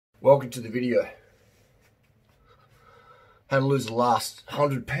Welcome to the video. How to lose the last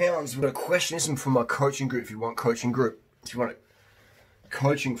 100 pounds. We've got a question. This is from my coaching group. If you want coaching group, if you want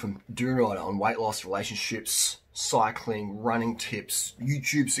coaching from Durianrider on weight loss, relationships, cycling, running tips,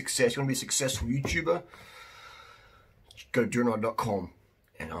 YouTube success. You want to be a successful YouTuber? Go to Durianrider.com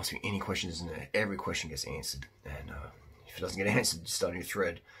and ask me any questions in there. Every question gets answered. And if it doesn't get answered, just start a new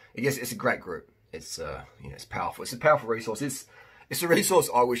thread. It's a great group. It's it's powerful. It's a powerful resource. It's a resource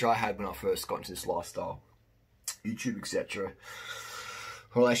I wish I had when I first got into this lifestyle. YouTube, etc.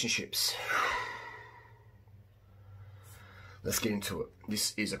 Relationships. Let's get into it.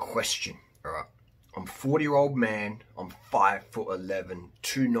 This is a question. Alright. I'm a 40-year-old man. I'm 5'11",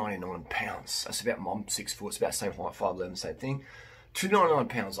 299 pounds. That's about, I'm 6 foot. It's about the same height, 5'11", same thing. 299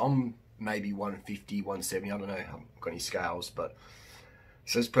 pounds. I'm maybe 150, 170. I don't know. I haven't got any scales, but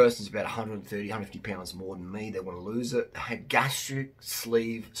so this person's about 130, 150 pounds more than me. They want to lose it. They had gastric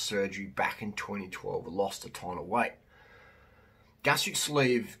sleeve surgery back in 2012. Lost a ton of weight. Gastric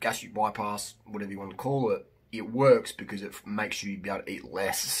sleeve, gastric bypass, whatever you want to call it, it works because it makes you be able to eat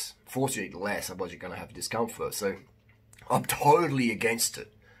less. Force you to eat less, otherwise you're going to have discomfort. So I'm totally against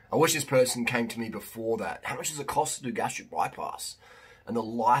it. I wish this person came to me before that. How much does it cost to do gastric bypass? And the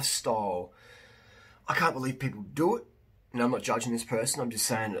lifestyle, I can't believe people do it. And I'm not judging this person. I'm just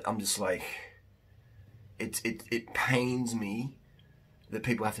saying, I'm just like, it pains me that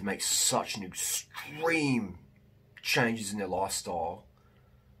people have to make such an extreme changes in their lifestyle,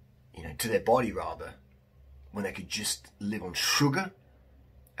 to their body rather, when they could just live on sugar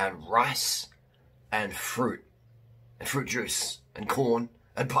and rice and fruit juice and corn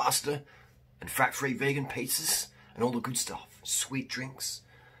and pasta and fat-free vegan pizzas and all the good stuff, sweet drinks.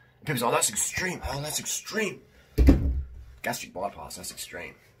 And people say, oh, that's extreme. Oh, that's extreme. Gastric bypass, that's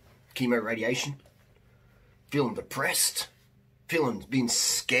extreme. Chemo radiation, feeling depressed, being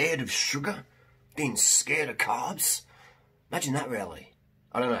scared of sugar, being scared of carbs. Imagine that reality.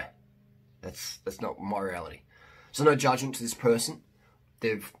 I don't know. That's not my reality. So no judgment to this person.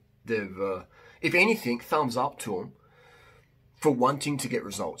 They've if anything, thumbs up to them for wanting to get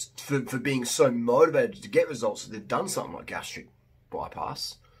results, for being so motivated to get results that they've done something like gastric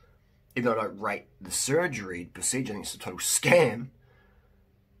bypass. Even though I don't rate the surgery procedure, I think it's a total scam,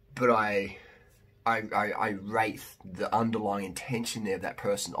 but I rate the underlying intention there of that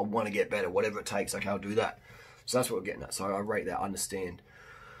person. I want to get better, whatever it takes. Okay, I'll do that. So that's what we're getting at. So I rate that. I understand.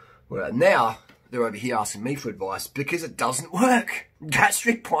 Well, now they're over here asking me for advice because it doesn't work.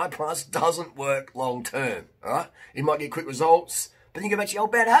 Gastric bypass doesn't work long term. All right, you might get quick results, but then you go back to your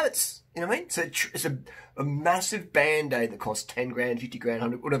old bad habits. You know what I mean? So it's a massive band-aid that costs 10 grand, 50 grand,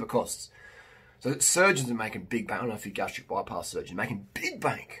 100, whatever it costs. So surgeons are making big bank. I don't know if you're a gastric bypass surgeon, making big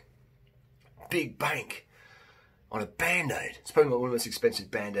bank on a band-aid. It's probably one of the most expensive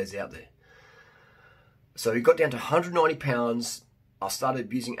band-aids out there. So he got down to 190 pounds. I started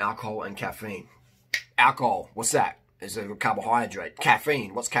abusing alcohol and caffeine. Alcohol, what's that? It's a carbohydrate.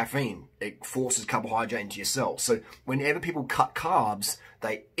 Caffeine, what's caffeine? It forces carbohydrate into your cells. So whenever people cut carbs,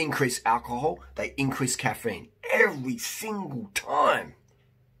 they increase alcohol, they increase caffeine. Every single time.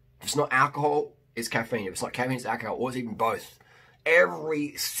 If it's not alcohol, it's caffeine. If it's not caffeine, it's alcohol, or it's even both.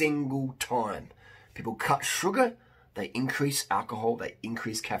 Every single time. People cut sugar, they increase alcohol, they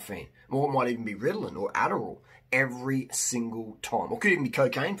increase caffeine. Or it might even be Ritalin or Adderall. Every single time. Or it could even be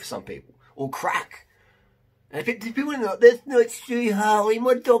cocaine for some people. Or crack. And if people are like, that's not true, Harley,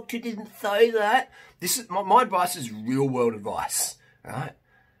 my doctor didn't say that. This is my advice is real world advice. Right?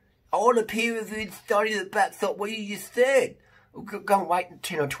 I want a peer-reviewed study that backs up what you just said. Go and wait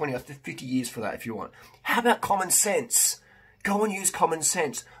 10 or 20 or 50 years for that if you want. How about common sense? Go and use common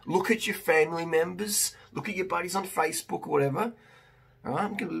sense. Look at your family members. Look at your buddies on Facebook or whatever. All right,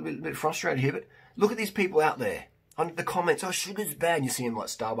 I'm getting a little bit frustrated here, but look at these people out there. Under the comments, oh, sugar's bad. You see them like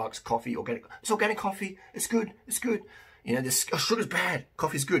Starbucks, coffee, organic. It's organic coffee. It's good. It's good. This sugar's bad.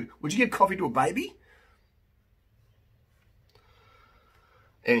 Coffee's good. Would you give coffee to a baby?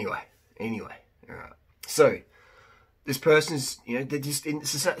 Anyway. All right. So this person's, they're just in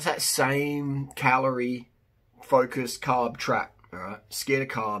it's that same calorie-focused carb trap. All right. Scared of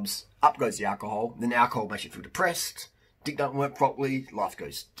carbs. Up goes the alcohol. Then alcohol makes you feel depressed. Dick doesn't work properly. Life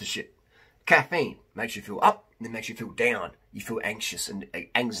goes to shit. Caffeine makes you feel up. Then makes you feel down. You feel anxious and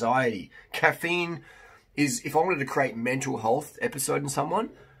anxiety. Caffeine is, if I wanted to create mental health episode in someone,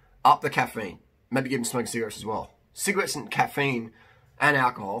 up the caffeine. Maybe give them smoking cigarettes as well. Cigarettes and caffeine and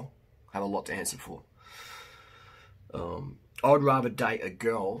alcohol have a lot to answer for. I would rather date a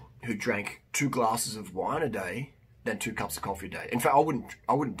girl who drank 2 glasses of wine a day than 2 cups of coffee a day. In fact, I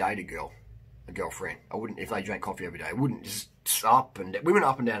wouldn't date a girl a girlfriend. I wouldn't, if they drank coffee every day, I wouldn't just up and down. Women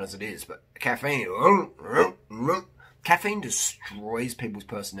up and down as it is, but caffeine, caffeine destroys people's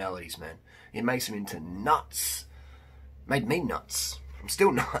personalities, man. It makes them into nuts. Made me nuts. I'm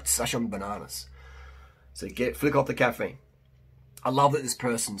still nuts. I'm on bananas. So flick off the caffeine. I love that this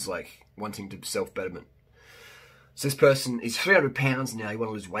person's like wanting to self-betterment. So this person is 300 pounds now. He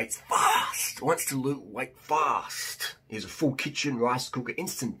wants to lose weight fast. Wants to lose weight fast. He has a full kitchen, rice cooker,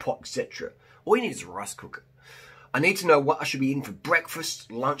 instant pot, etc. All you need is a rice cooker. I need to know what I should be eating for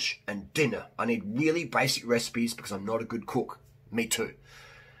breakfast, lunch, and dinner. I need really basic recipes because I'm not a good cook. Me too.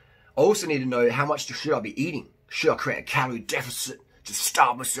 I also need to know how much should I be eating. Should I create a calorie deficit to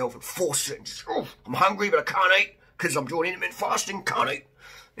starve myself and force it? And just, oh, I'm hungry, but I can't eat because I'm doing intermittent fasting. Can't eat.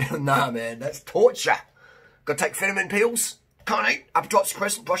 Nah, man, that's torture. Got to take vitamin pills. Can't eat. Appetite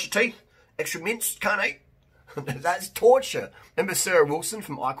suppressant. Brush your teeth. Extra mints. Can't eat. That's torture. Remember Sarah Wilson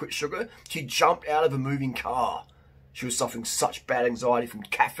from I Quit Sugar? She jumped out of a moving car. She was suffering such bad anxiety from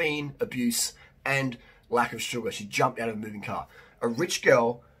caffeine abuse and lack of sugar. She jumped out of a moving car. A rich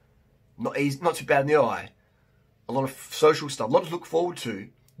girl, not too bad in the eye, a lot of social stuff, a lot to look forward to,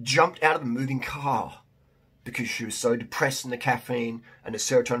 jumped out of the moving car because she was so depressed in the caffeine and the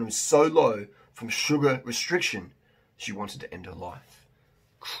serotonin was so low from sugar restriction, she wanted to end her life.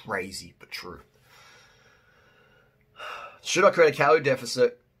 Crazy, but true. Should I create a calorie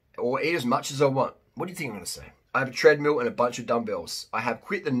deficit or eat as much as I want? What do you think I'm going to say? I have a treadmill and a bunch of dumbbells. I have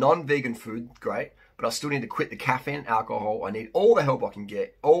quit the non-vegan food, great, but I still need to quit the caffeine and alcohol. I need all the help I can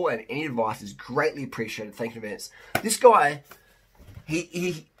get. All and any advice is greatly appreciated. Thank you in advance. This guy,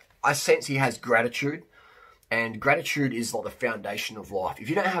 I sense he has gratitude, and gratitude is like the foundation of life. If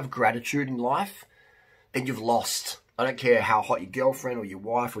you don't have gratitude in life, then you've lost. I don't care how hot your girlfriend or your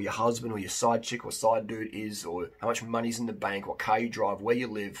wife or your husband or your side chick or side dude is, or how much money's in the bank, what car you drive, where you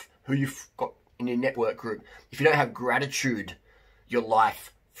live, who you've got in your network group. If you don't have gratitude, your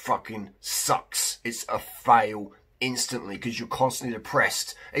life fucking sucks. It's a fail instantly because you're constantly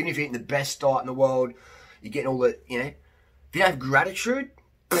depressed. Even if you're eating the best diet in the world, you're getting all the, you know. If you don't have gratitude,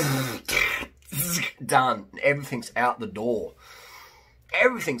 done. Everything's out the door.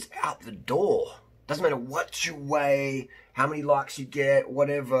 Everything's out the door. Doesn't matter what you weigh, how many likes you get,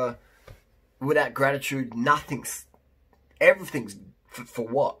 whatever. Without gratitude, everything's for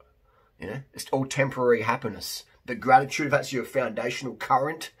what? You know, it's all temporary happiness. But gratitude, if that's your foundational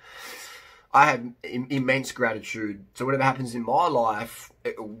current, I have immense gratitude. So whatever happens in my life,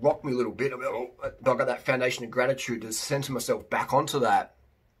 it will rock me a little bit. I've got that foundation of gratitude to center myself back onto that.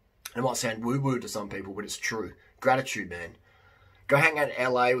 It might sound woo-woo to some people, but it's true. Gratitude, man. Go hang out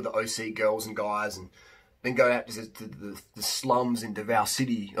in LA with the OC girls and guys, and then go out to the slums in Davao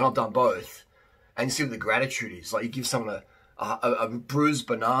City, and I've done both, and you see what the gratitude is. Like, you give someone a bruised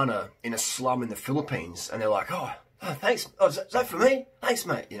banana in a slum in the Philippines, and they're like, oh thanks. Oh, is that for me? Thanks,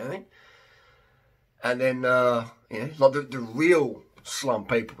 mate. You know what I mean? And then, you know, like the real slum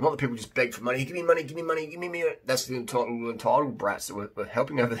people, not the people who just beg for money. Give me money, give me money, give me money. That's the entitled brats that we're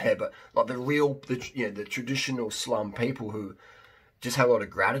helping over there. But like the traditional slum people who just have a lot of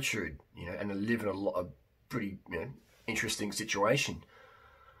gratitude, you know, and they live in a pretty, you know, interesting situation.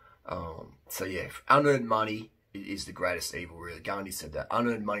 So yeah, unearned money is the greatest evil, really. Gandhi said that.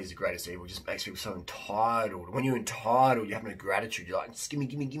 Unearned money is the greatest evil. It just makes people so entitled. When you're entitled, you have no gratitude. You're like, just give me,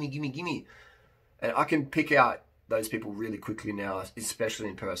 give me, give me, give me, give me. And I can pick out those people really quickly now, especially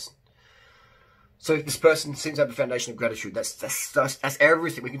in person. So if this person seems to have a foundation of gratitude, that's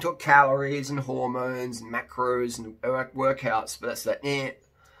everything. We can talk calories and hormones and macros and workouts, but that's that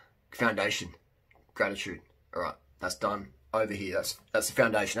foundation, gratitude. All right, that's done over here. That's the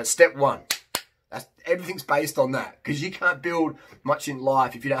foundation. That's step one. Everything's based on that, because you can't build much in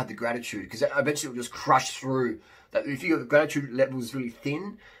life if you don't have the gratitude, because eventually it will just crush through. That if your gratitude level is really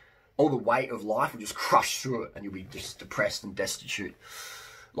thin, all the weight of life will just crush through it, and you'll be just depressed and destitute.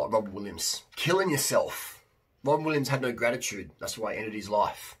 Like Robert Williams, killing yourself. Robert Williams had no gratitude. That's why he ended his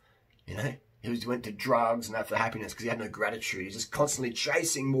life. You know, he went to drugs and that for happiness because he had no gratitude. He's just constantly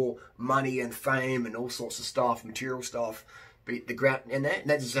chasing more money and fame and all sorts of stuff, material stuff. But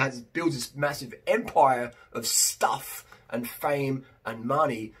that just builds this massive empire of stuff and fame and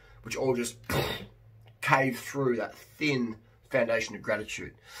money, which all just cave through that thin foundation of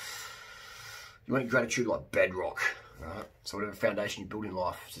gratitude. You want gratitude like bedrock. Right? So whatever foundation you build in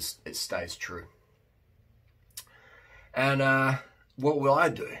life, it stays true. And what would I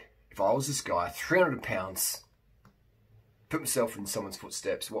do if I was this guy, 300 pounds, put myself in someone's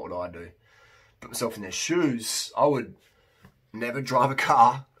footsteps? What would I do? Put myself in their shoes. I would never drive a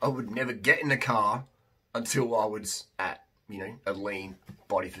car. I would never get in a car until I was at, you know, a lean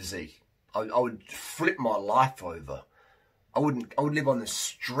body physique. I would flip my life over. I would live on the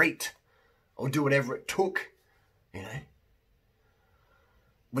street. I would do whatever it took, you know,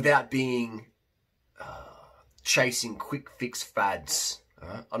 without being chasing quick fix fads.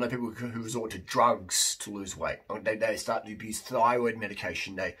 I know people who resort to drugs to lose weight. They start to abuse thyroid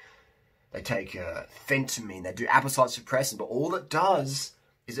medication. They take phentermine. They do appetite suppressant. But all it does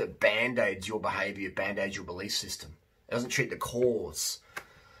is it band-aids your behavior, band-aids your belief system. It doesn't treat the cause.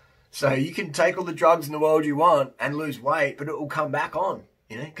 So you can take all the drugs in the world you want and lose weight, but it will come back on,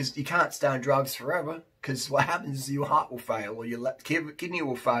 you know, because you can't stay on drugs forever. Because what happens is your heart will fail, or your kidney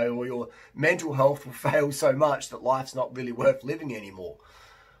will fail, or your mental health will fail so much that life's not really worth living anymore.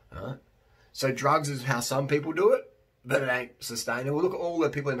 So drugs is how some people do it, but it ain't sustainable. Look at all the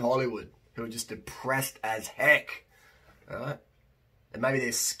people in Hollywood who are just depressed as heck. And maybe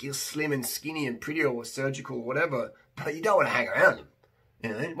they're slim and skinny and pretty or surgical or whatever, but you don't want to hang around them. You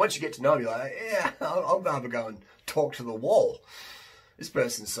know, once you get to know them, you're like, yeah, I'll rather go and talk to the wall. This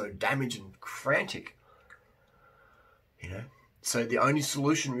person's so damaged and frantic. You know, so the only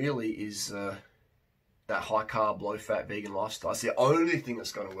solution really is that high carb, low fat vegan lifestyle. It's the only thing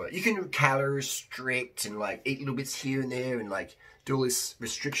that's going to work. You can calorie restrict and like eat little bits here and there and like do all this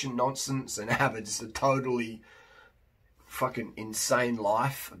restriction nonsense and have just a totally fucking insane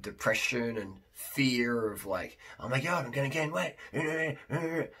life of depression and fear of like, oh my God, I'm going to gain weight.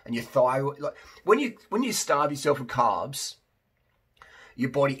 And your thyroid, like when you starve yourself with carbs, your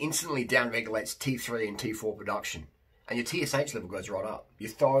body instantly downregulates T3 and T4 production. And your TSH level goes right up. Your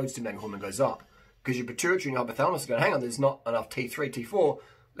thyroid stimulating hormone goes up. Because your pituitary and your hypothalamus is going, hang on, there's not enough T3, T4.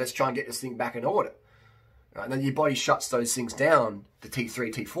 Let's try and get this thing back in order. Right? And then your body shuts those things down, the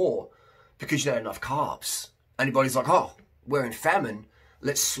T3, T4, because you don't have enough carbs. And your body's like, oh, we're in famine.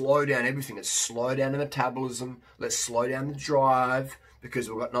 Let's slow down everything. Let's slow down the metabolism. Let's slow down the drive. Because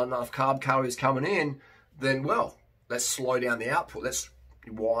we've got not enough calories coming in. Then, well, let's slow down the output. Let's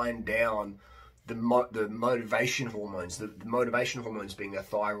wind down the motivation hormones, the motivation hormones being the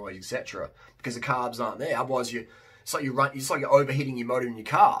thyroid, etc. Because the carbs aren't there. Otherwise, it's like you're overheating your motor in your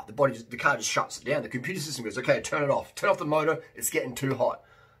car. The car just shuts it down. The computer system goes, okay, turn it off. Turn off the motor. It's getting too hot.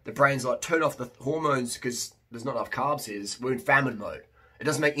 The brain's like, turn off the hormones because there's not enough carbs here. We're in famine mode. It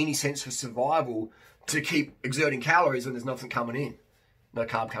doesn't make any sense for survival to keep exerting calories when there's nothing coming in. No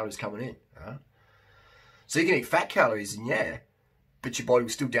carb calories coming in. Right? So you can eat fat calories, and yeah, but your body will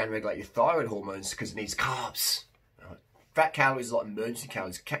still downregulate your thyroid hormones because it needs carbs. Right? Fat calories are like emergency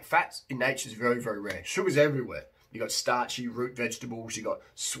calories. Fats in nature is very, very rare. Sugar's everywhere. You got starchy root vegetables. You got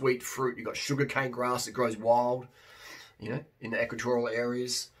sweet fruit. You got sugarcane grass that grows wild, you know, in the equatorial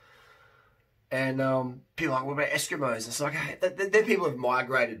areas. And people are like, what about Eskimos? It's like, hey, they're people who have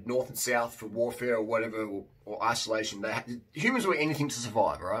migrated north and south for warfare or whatever, or isolation. Humans will eat anything to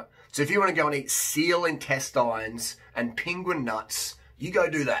survive, right? So if you want to go and eat seal intestines and penguin nuts, you go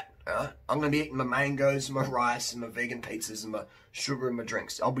do that. Right? I'm going to be eating my mangoes and my rice and my vegan pizzas and my sugar and my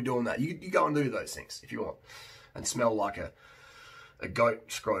drinks. I'll be doing that. You go and do those things if you want. And smell like a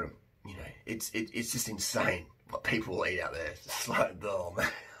goat scrotum. You know, it's just insane what people eat out there. It's just like, oh man.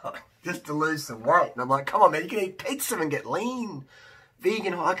 Just to lose some weight. And I'm like, come on, man, you can eat pizza and get lean.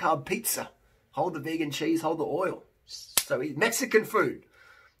 Vegan, high-carb pizza. Hold the vegan cheese, hold the oil. So Mexican food.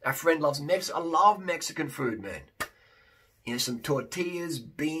 Our friend loves Mexican. I love Mexican food, man. You know, some tortillas,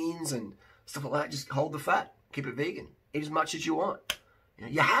 beans, and stuff like that. Just hold the fat. Keep it vegan. Eat as much as you want. You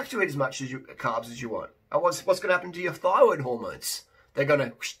know, you have to eat as much carbs as you want. Otherwise, what's going to happen to your thyroid hormones? They're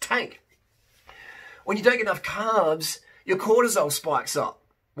going to tank. When you don't get enough carbs, your cortisol spikes up.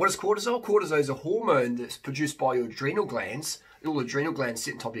 What is cortisol? Cortisol is a hormone that's produced by your adrenal glands. All the adrenal glands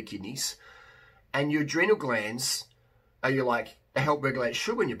sit on top of your kidneys. And your adrenal glands they help regulate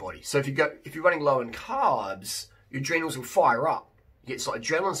sugar in your body. So if you're running low in carbs, your adrenals will fire up. You get this like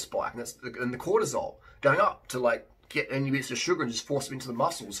adrenaline spike, and the cortisol going up to like get any bits of sugar and just force them into the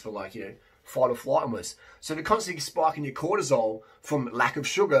muscles for like, you know, fight or flight almost. So if you're constantly spiking your cortisol from lack of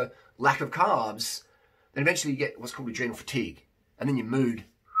sugar, lack of carbs, then eventually you get what's called adrenal fatigue. And then your mood,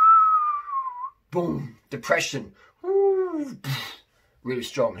 boom, depression, really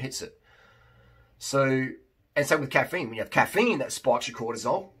strong, hits it. So, and same with caffeine. When you have caffeine, that spikes your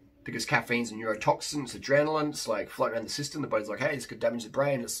cortisol because caffeine's a neurotoxin, it's adrenaline, it's like floating around the system. The body's like, hey, this could damage the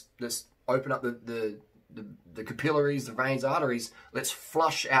brain. Let's open up the capillaries, the veins, arteries. Let's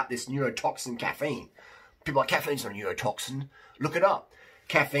flush out this neurotoxin, caffeine. People are like, caffeine's not a neurotoxin. Look it up.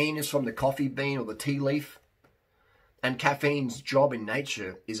 Caffeine is from the coffee bean or the tea leaf. And caffeine's job in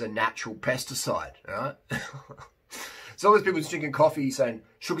nature is a natural pesticide, right? So all those people just drinking coffee saying,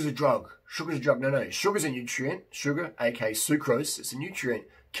 sugar's a drug. Sugar's a drug. No. Sugar's a nutrient. Sugar, aka sucrose, it's a nutrient.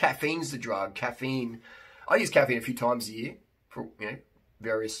 caffeine's the drug. Caffeine. I use caffeine a few times a year for, you know,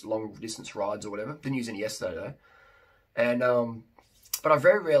 various long distance rides or whatever. Didn't use any yesterday though. And, but I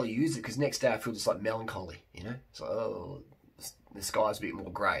very rarely use it because next day I feel just like melancholy, you know? So, oh, the sky's a bit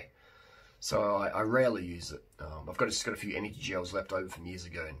more grey. So I rarely use it. I've just got a few energy gels left over from years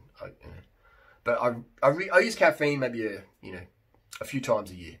ago. And but I use caffeine maybe a few times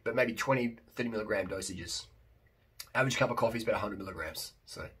a year, but maybe 20, 30 milligram dosages. Average cup of coffee is about 100 milligrams.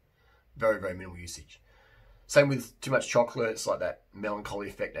 So very, very minimal usage. Same with too much chocolate. It's like that melancholy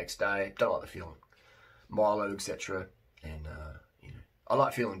effect next day. Don't like the feeling. Milo, etc. And, I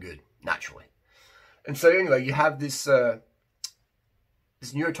like feeling good, naturally. And so anyway, you have this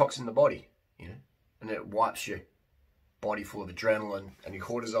this neurotoxin in the body, you know, and it wipes your body full of adrenaline, and your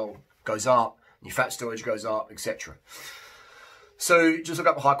cortisol goes up, and your fat storage goes up, etc. So just look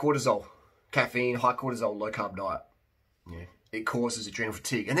up high cortisol, caffeine, high cortisol, low carb diet. Yeah, it causes adrenal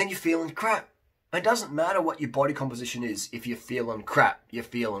fatigue, and then you're feeling crap. It doesn't matter what your body composition is. If you're feeling crap, you're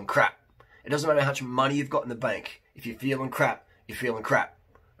feeling crap. It doesn't matter how much money you've got in the bank. If you're feeling crap, you're feeling crap.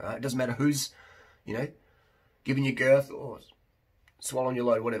 Right? It doesn't matter who's, you know, giving you girth or swallowing your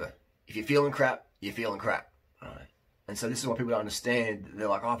load, whatever. If you're feeling crap, you're feeling crap. Right? And so this is what people don't understand. They're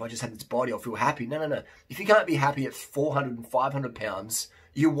like, oh, if I just had this body, I'll feel happy. No, no, no. If you can't be happy at 400 and 500 pounds,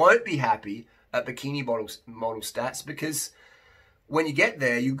 you won't be happy at bikini model stats, because when you get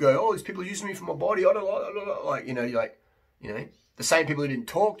there, you go, oh, these people are using me for my body. I don't like, you know, you're like, you know, the same people who didn't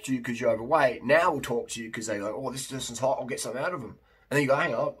talk to you because you're overweight now will talk to you because they're like, oh, this person's hot, I'll get something out of them. And then you go,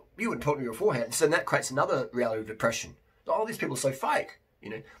 hang on, you wouldn't talk to me beforehand. So then that creates another reality of depression. Oh, these people are so fake. You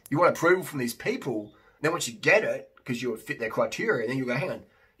know, you want approval from these people. And then once you get it, because you fit their criteria, then you go, hang on,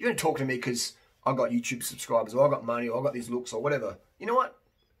 you don't talk to me because I've got YouTube subscribers, or I've got money, or I've got these looks, or whatever. You know what?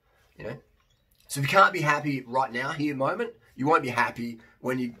 You know. So if you can't be happy right now, here, moment, you won't be happy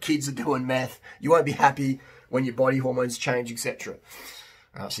when your kids are doing meth. You won't be happy when your body hormones change, etc.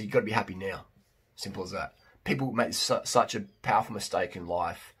 So you've got to be happy now. Simple as that. People make such a powerful mistake in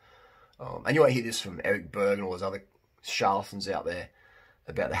life. And you won't hear this from Eric Berg and all those other charlatans out there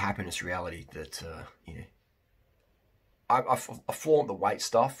about the happiness reality that, you know, I flaunt the weight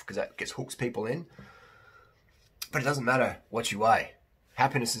stuff because that gets hooks people in. But it doesn't matter what you weigh.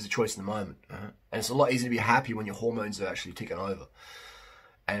 Happiness is a choice in the moment. And it's a lot easier to be happy when your hormones are actually ticking over.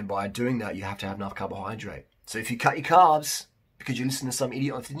 And by doing that, you have to have enough carbohydrate. So if you cut your carbs because you listen to some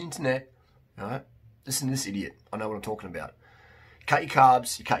idiot on the internet, right? Listen to this idiot. I know what I'm talking about. You cut your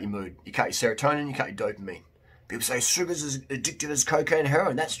carbs, you cut your mood. You cut your serotonin, you cut your dopamine. People say sugar's as addictive as cocaine and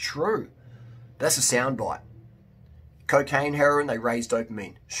heroin. That's true. That's a soundbite. Cocaine, heroin, they raise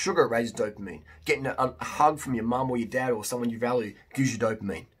dopamine. Sugar raises dopamine. Getting a hug from your mum or your dad or someone you value gives you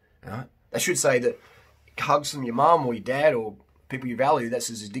dopamine. Right? They should say that hugs from your mum or your dad or people you value, that's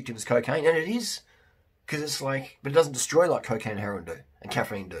as addictive as cocaine. And it is. Because it's like, but it doesn't destroy like cocaine and heroin do. And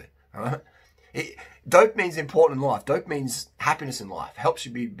caffeine do. Right? Dopamine's important in life. Dopamine's happiness in life. Helps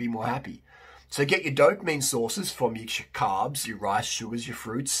you be more happy. So get your dopamine sources from your carbs, your rice, sugars, your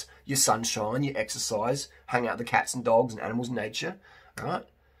fruits, your sunshine, your exercise, hang out with the cats and dogs and animals in nature. All right?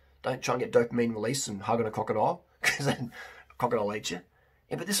 Don't try and get dopamine release and hugging a crocodile, because then a crocodile will eat you.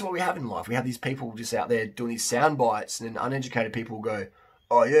 Yeah, but this is what we have in life. We have these people just out there doing these sound bites, and then uneducated people go,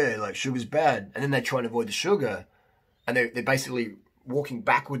 oh yeah, like sugar's bad. And then they try and avoid the sugar, and they're basically walking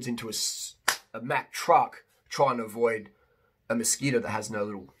backwards into a Mack truck trying to avoid a mosquito that has no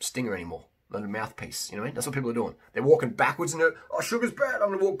little stinger anymore. Little mouthpiece, you know what I mean? That's what people are doing. They're walking backwards and they're, oh, sugar's bad, I'm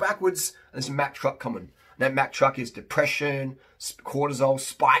going to walk backwards. And there's a Mack truck coming. And that Mack truck is depression, cortisol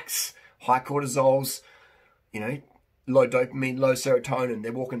spikes, high cortisols, you know, low dopamine, low serotonin.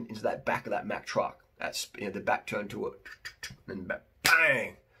 They're walking into that back of that Mack truck. That's, you know, the back turned to it, and back,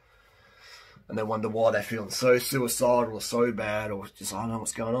 bang. And they wonder why they're feeling so suicidal or so bad, or just, I don't know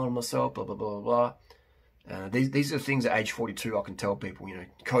what's going on with myself, blah, blah, blah, blah. These are things at age 42 I can tell people, you know,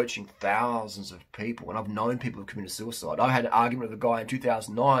 coaching thousands of people. And I've known people who've committed suicide. I had an argument with a guy in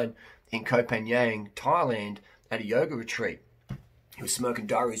 2009 in Koh Phangan, Thailand, at a yoga retreat. He was smoking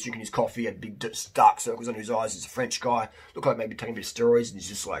durries, drinking his coffee, had big dark circles under his eyes. He's a French guy, looked like maybe taking a bit of steroids, and he's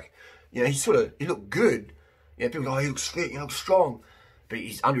just like, you know, he looked good. You know, people go, oh, he looks fit, he looks strong. But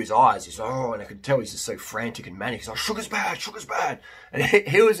he's under his eyes, he's like, oh, and I could tell he's just so frantic and manic. He's like, sugar's bad, sugar's bad. And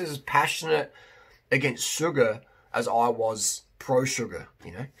he was as passionate against sugar as I was pro-sugar,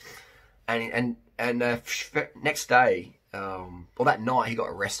 you know. And next day, or that night, he got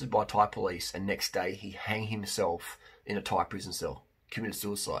arrested by Thai police, and next day he hanged himself in a Thai prison cell, committed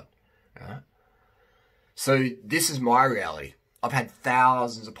suicide. Right? So this is my reality. I've had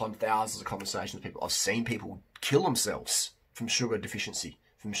thousands upon thousands of conversations with people. I've seen people kill themselves from sugar deficiency,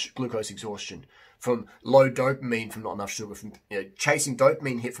 from glucose exhaustion, from low dopamine from not enough sugar, from chasing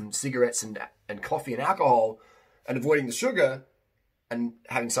dopamine hit from cigarettes and coffee and alcohol, and avoiding the sugar, and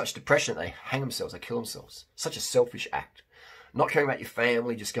having such depression that they hang themselves, they kill themselves. Such a selfish act. Not caring about your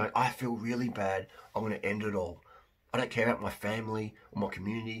family, just going, I feel really bad, I'm going to end it all. I don't care about my family or my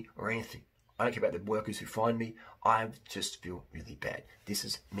community or anything. I don't care about the workers who find me. I just feel really bad. This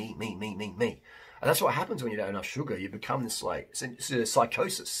is me, me, me, me, me. And that's what happens when you don't have enough sugar. You become this it's a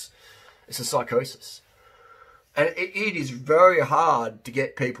psychosis. It's a psychosis. And it is very hard to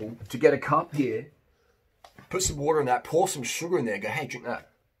get people to get a cup here, put some water in that, pour some sugar in there, and go, hey, drink that.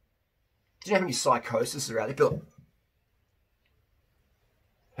 Do you know how many psychoses are out there? People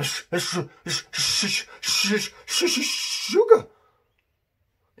sugar.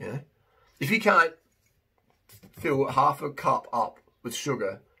 If you can't fill half a cup up with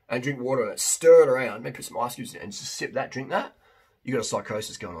sugar and drink water and stir it around, maybe put some ice cubes in it and just sip that, drink that, you got a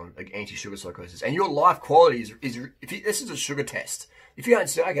psychosis going on, like anti-sugar psychosis. And your life quality this is a sugar test. If you don't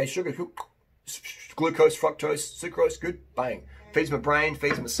say, okay, sugar, glucose, fructose, sucrose, good, bang. Feeds my brain,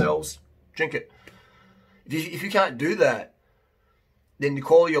 feeds my cells, drink it. If you can't do that, then the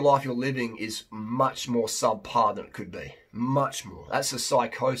quality of life you're living is much more subpar than it could be. Much more. That's a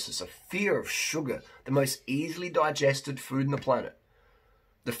psychosis, a fear of sugar, the most easily digested food on the planet.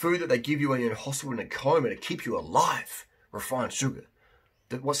 The food that they give you when you're in hospital in a coma to keep you alive, refined sugar.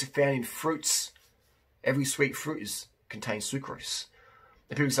 What's found in fruits, every sweet fruit contains sucrose.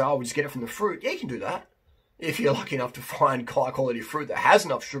 And people say, oh, we'll just get it from the fruit. Yeah, you can do that. If you're lucky enough to find high quality fruit that has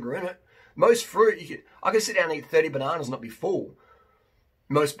enough sugar in it. Most fruit, I can sit down and eat 30 bananas and not be full.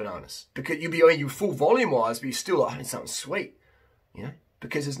 Most bananas. Because you're full volume-wise, but you're still like, I need something sweet.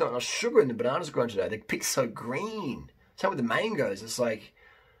 Because there's not enough sugar in the bananas grown today. They're picked so green. Same with the mangoes. It's like,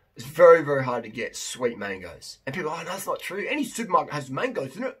 it's very, very hard to get sweet mangoes. And people are, oh, no, that's not true. Any supermarket has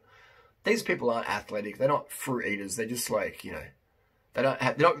mangoes in it. These people aren't athletic. They're not fruit eaters. They're just like, they're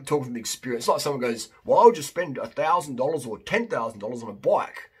not talking from experience. It's like someone goes, well, I'll just spend $1,000 or $10,000 on a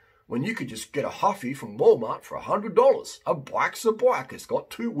bike when you could just get a Huffy from Walmart for $100. A bike's a bike. It's got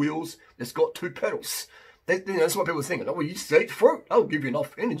 2 wheels. It's got 2 pedals. That's what people are thinking. Oh, well, you just eat fruit. That'll give you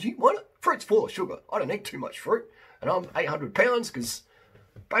enough energy. Why not? Fruit's full of sugar. I don't eat too much fruit. And I'm 800 pounds because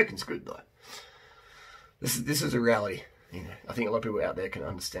bacon's good, though. This is a reality. I think a lot of people out there can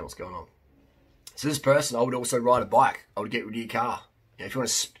understand what's going on. So this person, I would also ride a bike. I would get rid of your car. If you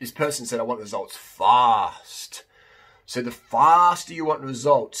want this person said, I want results fast. So the faster you want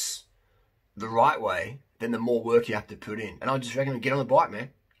results the right way, then the more work you have to put in. And I just recommend get on the bike,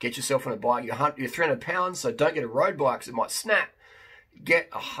 man. Get yourself on a bike. You're 300 pounds, so don't get a road bike because it might snap. Get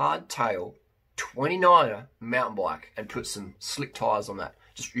a hardtail 29er mountain bike and put some slick tires on that.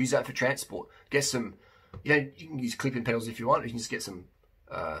 Just use that for transport. Get some, you can use clipping pedals if you want. You can just get some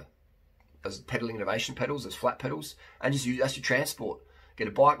those pedaling innovation pedals, those flat pedals, and just use that's your transport. Get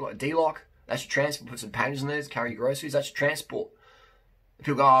a bike like a D-Lock. That's your transport. Put some panels in there to carry your groceries. That's your transport. And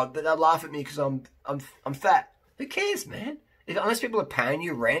people go, oh, they'll laugh at me because I'm fat. Who cares, man? Unless people are paying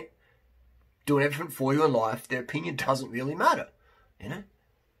you rent, doing everything for you in life, their opinion doesn't really matter, And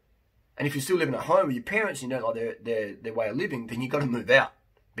if you're still living at home with your parents and you don't like their way of living, then you've got to move out.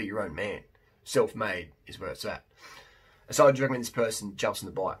 Be your own man. Self-made is where it's at. And so I'd recommend this person jumps on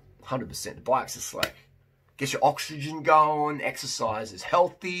the bike. 100%. The bike's just like, gets your oxygen going, exercise is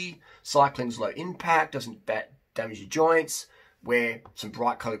healthy, cycling's low impact, doesn't damage your joints, wear some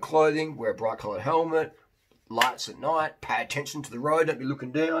bright coloured clothing, wear a bright coloured helmet, lights at night, pay attention to the road, don't be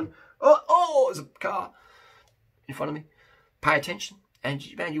looking down. Oh, there's a car in front of me. Pay attention. And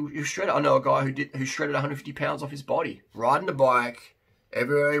man, you shred it. I know a guy who shredded 150 pounds off his body, riding a bike,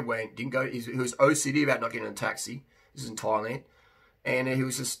 everywhere he went, didn't go, he was OCD about not getting in a taxi. This is in Thailand. And he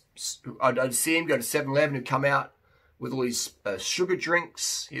was just, I'd see him go to 7-Eleven and come out with all his sugar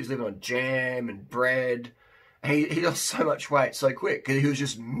drinks. He was living on jam and bread. And he lost so much weight so quick because he was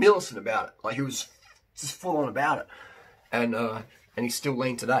just militant about it. Like he was just full on about it. And he's still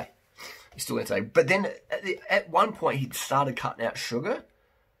lean today. He's still lean today. But then at one point he started cutting out sugar.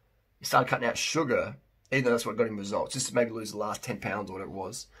 He started cutting out sugar, even though that's what got him results, just to maybe lose the last 10 pounds or whatever it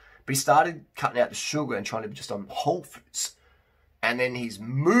was. But he started cutting out the sugar and trying to be just on whole foods. And then his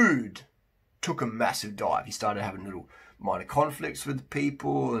mood took a massive dive. He started having little minor conflicts with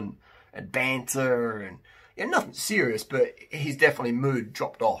people and banter and nothing serious, but his definitely mood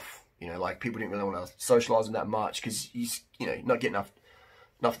dropped off. Like people didn't really want to socialise him that much because he's, not getting enough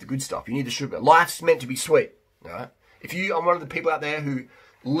of the good stuff. You need the sugar. Life's meant to be sweet, all right? I'm one of the people out there who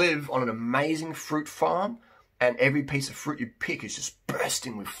live on an amazing fruit farm and every piece of fruit you pick is just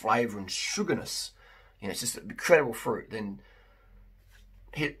bursting with flavour and sugarness. It's just an incredible fruit. Then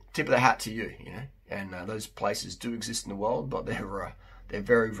tip of the hat to you, you know. And those places do exist in the world, but they're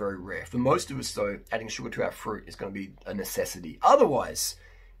very, very rare. For most of us, though, adding sugar to our fruit is going to be a necessity. Otherwise,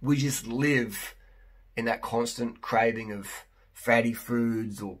 we just live in that constant craving of fatty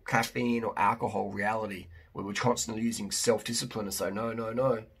foods or caffeine or alcohol reality, where we're constantly using self-discipline to say, no, no,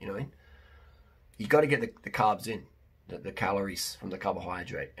 no, you know. You got to get the carbs in, the calories from the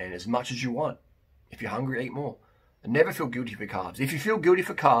carbohydrate, and as much as you want. If you're hungry, eat more. And never feel guilty for carbs. If you feel guilty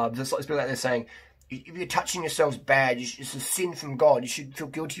for carbs, it's like people out there saying, if you're touching yourselves bad, it's a sin from God. You should feel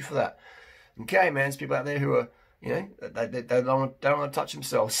guilty for that. Okay, man, there's people out there who are, you know, they don't want to touch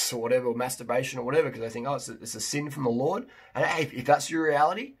themselves or whatever, or masturbation or whatever, because they think, oh, it's a sin from the Lord. And hey, if that's your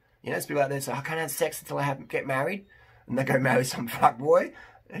reality, you know, there's people out there who say, I can't have sex until I get married. And they go marry some fuck boy,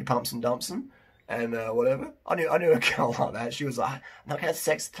 and he pumps and dumps them, and whatever. I knew a girl like that. She was like, I'm not going to have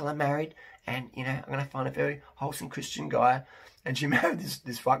sex until I'm married, and, you know, I'm going to find a very wholesome Christian guy. And she married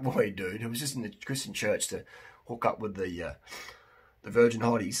this fuckboy dude who was just in the Christian church to hook up with the virgin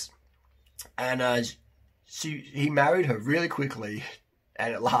hotties. And he married her really quickly,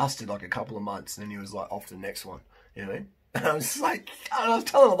 and it lasted like a couple of months, and then he was like off to the next one, you know. And I was like, I was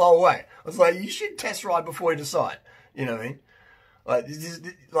telling her the whole way, I was like, you should test ride before you decide, you know what I mean?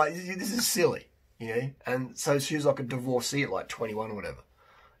 This is silly, you know. And so she was like a divorcee at like 21 or whatever,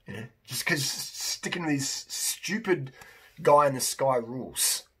 you know, just because sticking to these stupid guy in the sky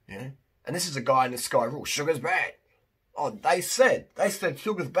rules, you know. And this is a guy in the sky rule. Sugar's bad. Oh, they said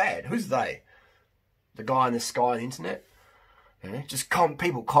sugar's bad. Who's they? The guy in the sky on the internet? You know? Just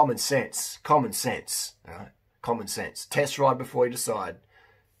common sense. Common sense. All right? Common sense. Test ride before you decide.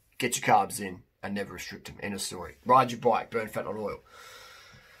 Get your carbs in and never restrict them. End of story. Ride your bike. Burn fat, not oil.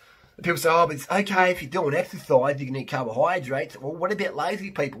 People say, oh, but it's okay if you're doing exercise, you can eat carbohydrates. Well, what about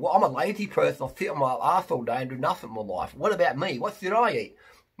lazy people? Well, I'm a lazy person. I'll sit on my arse all day and do nothing in my life. What about me? What should I eat?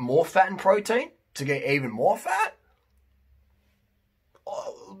 More fat and protein to get even more fat?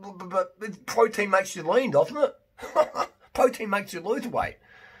 Oh, but protein makes you lean, doesn't it? Protein makes you lose weight.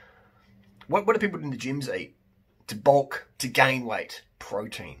 What do people in the gyms eat? To bulk, to gain weight?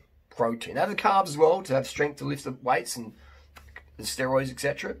 Protein. Protein. They have the carbs as well, to have strength to lift the weights and the steroids,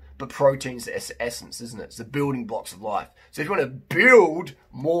 etc. But protein's the essence, isn't it? It's the building blocks of life. So if you want to build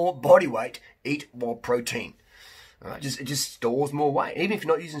more body weight, eat more protein. Right? It just stores more weight. Even if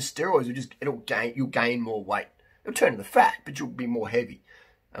you're not using steroids, you'll gain more weight. It'll turn to the fat, but you'll be more heavy.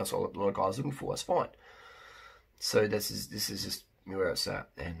 That's what a lot of guys are looking for. That's fine. So this is just where it's at.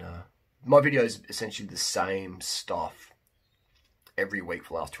 And my video is essentially the same stuff every week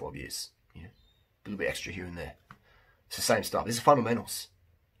for the last 12 years. You know, a little bit extra here and there. It's the same stuff. This is fundamentals.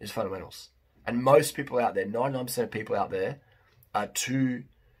 It's fundamentals. And most people out there, 99% of people out there, are too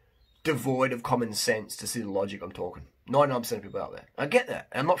devoid of common sense to see the logic I'm talking. 99% of people out there. I get that.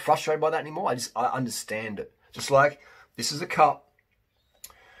 And I'm not frustrated by that anymore. I understand it. Just like, this is a cup.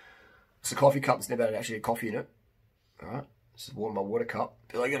 It's a coffee cup that's never had actually a coffee in it. Alright? This is my water cup.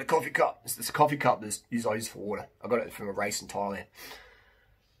 I got a coffee cup. It's a coffee cup that's I use for water. I got it from a race in Thailand.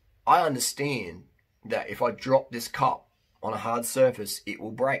 I understand that if I drop this cup on a hard surface, it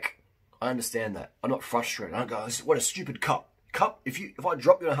will break. I understand that. I'm not frustrated. I don't go, what a stupid cup. If I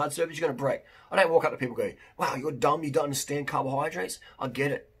drop you on a hard surface, you're going to break. I don't walk up to people going, wow, you're dumb, you don't understand carbohydrates. I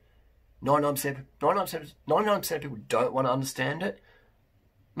get it. 99% of people don't want to understand it.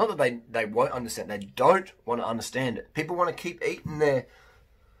 Not that they won't understand. They don't want to understand it. People want to keep eating their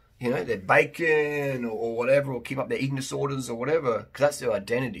bacon or whatever, or keep up their eating disorders or whatever, because that's their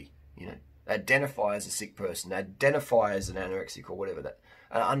identity. You know, they identify as a sick person. They identify as an anorexic or whatever. That.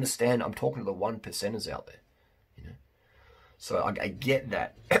 And I understand. I'm talking to the 1%ers out there. You know, so I get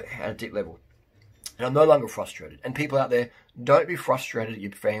that at a deep level. And I'm no longer frustrated. And people out there, don't be frustrated at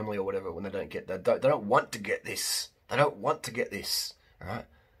your family or whatever when they don't get that. They don't want to get this. They don't want to get this. All right?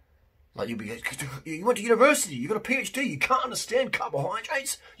 Like you went to university, you got a PhD, you can't understand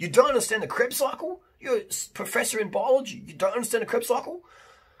carbohydrates, you don't understand the Krebs cycle, you're a professor in biology, you don't understand the Krebs cycle.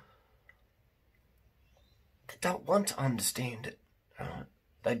 They don't want to understand it. All right?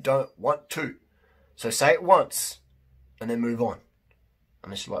 They don't want to. So say it once and then move on.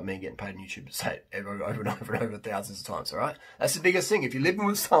 Unless you're like me getting paid on YouTube to say it over and over thousands of times, all right? That's the biggest thing. If you're living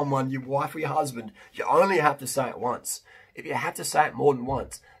with someone, your wife or your husband, you only have to say it once. If you have to say it more than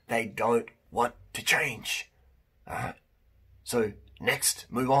once, they don't want to change. All right? So next,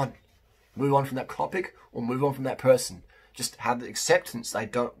 move on. Move on from that topic or move on from that person. Just have the acceptance they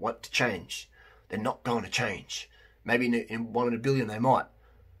don't want to change. They're not going to change. Maybe in 1 in a billion they might.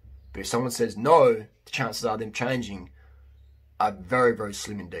 But if someone says no, the chances are them changing are very, very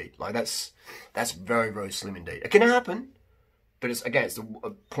slim indeed. Like that's very, very slim indeed. It can happen, But it's, again, it's a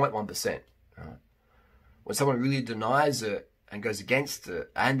 0.1%. Right? When someone really denies it and goes against it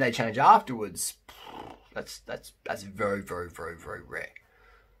and they change afterwards, that's very, very, very, very rare.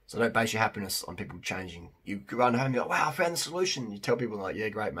 So don't base your happiness on people changing. You run home, you're like, wow, I found the solution. You tell people like, yeah,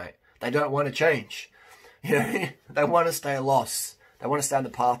 great, mate. They don't want to change. You know, they want to stay lost. They want to stay on the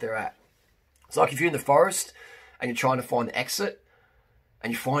path they're at. It's like if you're in the forest and you're trying to find the exit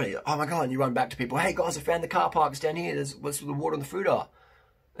and you find it, oh my God, and you run back to people, hey guys, I found the car park, it's down here, there's what's the water and the food are.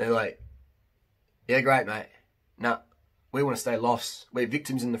 And they're like, yeah, great, mate. No, we want to stay lost. We're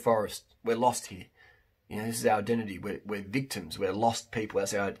victims in the forest. We're lost here. You know, this is our identity. We're victims. We're lost people.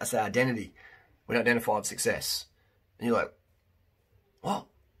 That's our identity. We don't identify with success. And you're like, what?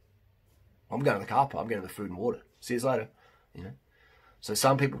 I'm going to the car park. I'm going to the food and water. See you later. You know. So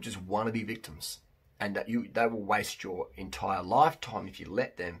some people just want to be victims, and they will waste your entire lifetime if you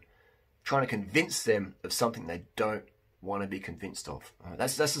let them, trying to convince them of something they don't want to be convinced of.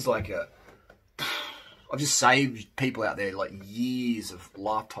 That's just like I've just saved people out there like years of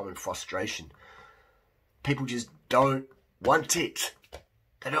lifetime and frustration. People just don't want it.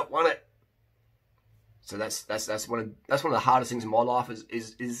 They don't want it. So that's one of the hardest things in my life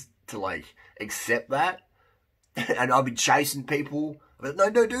is to like accept that. And I'll be chasing people. But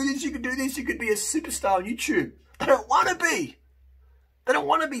no, don't do this. You can do this. You could be a superstar on YouTube. They don't want to be. They don't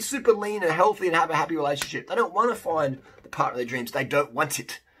want to be super lean and healthy and have a happy relationship. They don't want to find the partner of their dreams. They don't want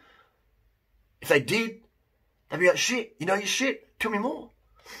it. If they did, they'd be like, shit, you know your shit. Tell me more.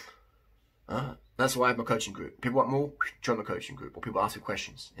 That's why I have my coaching group. People want more, join my coaching group. Or people ask me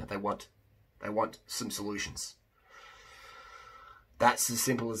questions. You know, they want some solutions. That's as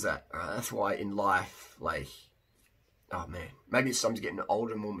simple as that. That's why in life, like, oh man, maybe it's time to get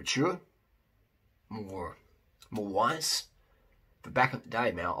older and more mature, more wise. But back in the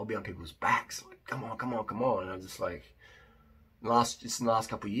day, man, I'll be on people's backs. Like, come on. And I'm just like, in the last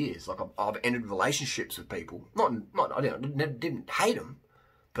couple of years, like I've ended relationships with people. I didn't hate them.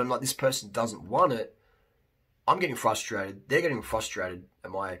 But I'm like, this person doesn't want it. I'm getting frustrated. They're getting frustrated.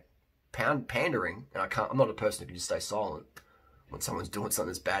 Am I pandering? And I'm not a person who can just stay silent. When someone's doing something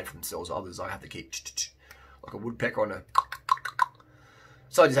that's bad for themselves or others, I have to keep like a woodpecker on a...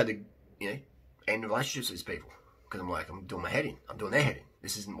 So I just had to, you know, end relationships with these people. Because I'm like, I'm doing my head in. I'm doing their head in.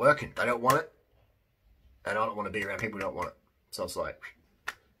 This isn't working. They don't want it. And I don't want to be around people who don't want it. So it's like,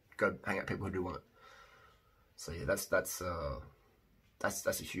 go hang out with people who do want it. So yeah, that's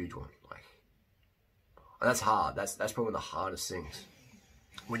a huge one. Like, and that's hard. That's probably one of the hardest things.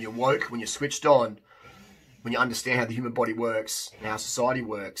 When you're woke, when you're switched on, when you understand how the human body works and how society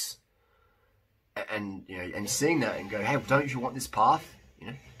works, and you know, and seeing that and go, hey, don't you want this path? You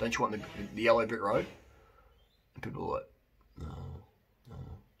know, don't you want the yellow brick road? And people are like, no,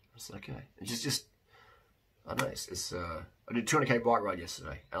 it's okay. It's just I don't know. I did a 200k bike ride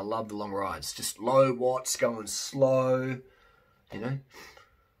yesterday, and I love the long rides. Just low watts, going slow. You know,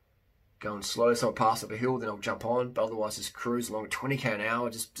 going slow. So I'll pass up a hill, then I'll jump on. But otherwise, just cruise along at 20k an hour,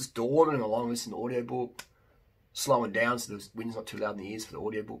 just dawdling along, listening to audiobook, slowing down so the wind's not too loud in the ears for the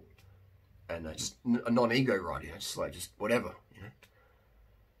audiobook, and just a non-ego ride. You know, just whatever.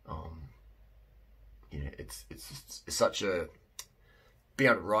 You know, it's such a be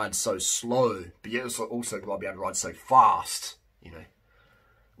able to ride so slow, but yet also be able to ride so fast. You know,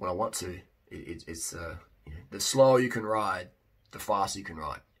 when I want to, it's you know, the slower you can ride, the faster you can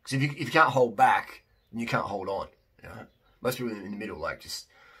ride. Because if you can't hold back, then you can't hold on. You know? Most people in the middle, like, just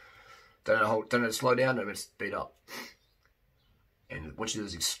don't know how to slow down, don't know how to speed up. And once you do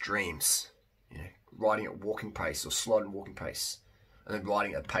those extremes, you know, riding at walking pace or slowing at walking pace, and then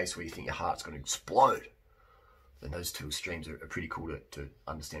riding at a pace where you think your heart's going to explode, then those two extremes are pretty cool to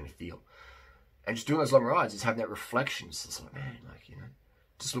understand and feel. And just doing those long rides, just having that reflection, it's just like, man, like, you know,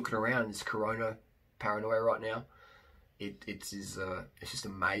 just looking around this corona paranoia right now, it's just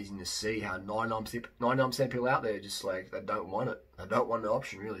amazing to see how 99% of people out there just like, they don't want it. They don't want the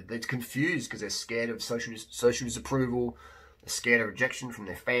option, really. They're confused because they're scared of social disapproval. They're scared of rejection from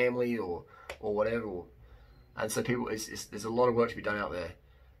their family or whatever. And so people, there's a lot of work to be done out there.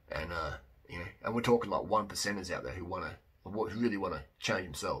 And, you know, and we're talking like 1%ers out there who really want to change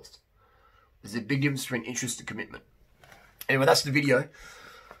themselves. There's a big difference between interest and commitment. Anyway, that's the video.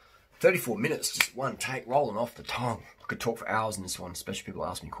 34 minutes, just one take, rolling off the tongue. I could talk for hours in this one, especially people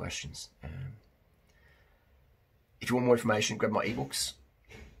ask me questions. If you want more information, grab my ebooks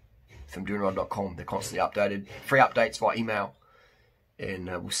from Durianrider.com. They're constantly updated. Free updates via email. And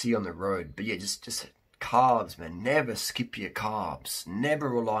we'll see you on the road. But yeah, just carbs, man. Never skip your carbs. Never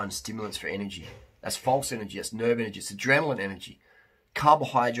rely on stimulants for energy. That's false energy. That's nerve energy. It's adrenaline energy.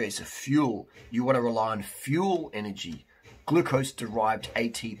 Carbohydrates are fuel. You want to rely on fuel energy, glucose-derived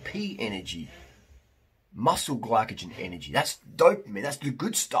ATP energy, muscle glycogen energy. That's dopamine. That's the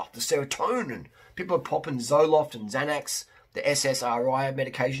good stuff, the serotonin. People are popping Zoloft and Xanax, the SSRI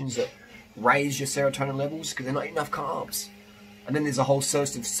medications that raise your serotonin levels because they're not eating enough carbs. And then there's a whole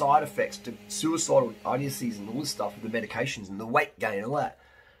host of side effects to suicidal ideases and all this stuff with the medications and the weight gain and all that.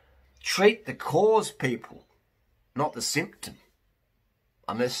 Treat the cause, people, not the symptom.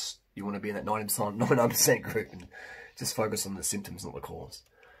 Unless you want to be in that 99% group and just focus on the symptoms, not the cause.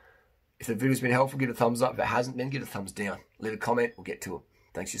 If the video's been helpful, give it a thumbs up. If it hasn't been, give it a thumbs down. Leave a comment, we'll get to it.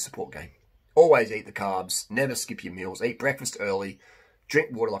 Thanks for your support, gang. Always eat the carbs. Never skip your meals. Eat breakfast early.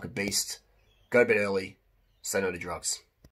 Drink water like a beast. Go to bed early. Say no to drugs.